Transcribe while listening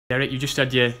Derek, you just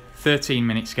had your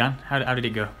 13-minute scan. How did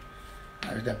it go?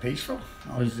 It was dead peaceful.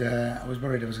 I was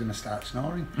worried I was going to start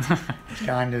snoring. It's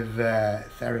kind of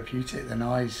therapeutic, the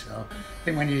noise. So I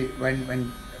think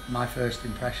when my first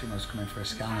impression was coming for a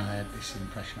scan, I had this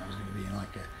impression I was going to be in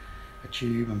like a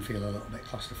tube and feel a little bit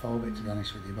claustrophobic, to be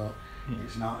honest with you. But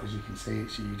it's not, as you can see.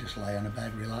 It's you just lay on a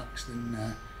bed relaxed and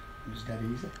it was dead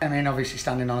easy. I mean, obviously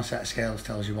standing on a set of scales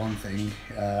tells you one thing.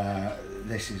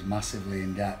 This is massively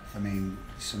in depth. I mean,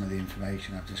 some of the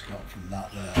information I've just got from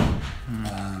that there.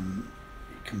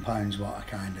 It compounds what I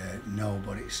kind of know,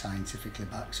 but it scientifically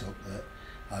backs up that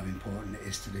how important it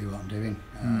is to do what I'm doing.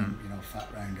 You know, fat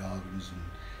round organs and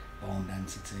bone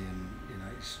density, and you know,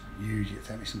 it's huge. It'll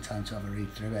take me some time to have a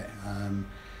read through it.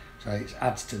 So it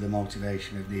adds to the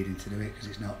motivation of needing to do it, because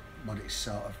it's not, what it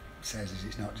sort of says is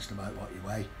it's not just about what you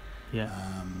weigh. Yeah.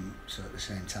 So at the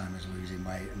same time as losing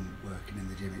weight and working in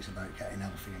the gym, it's about getting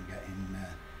healthy and getting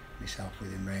myself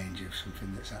within range of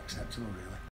something that's acceptable, really.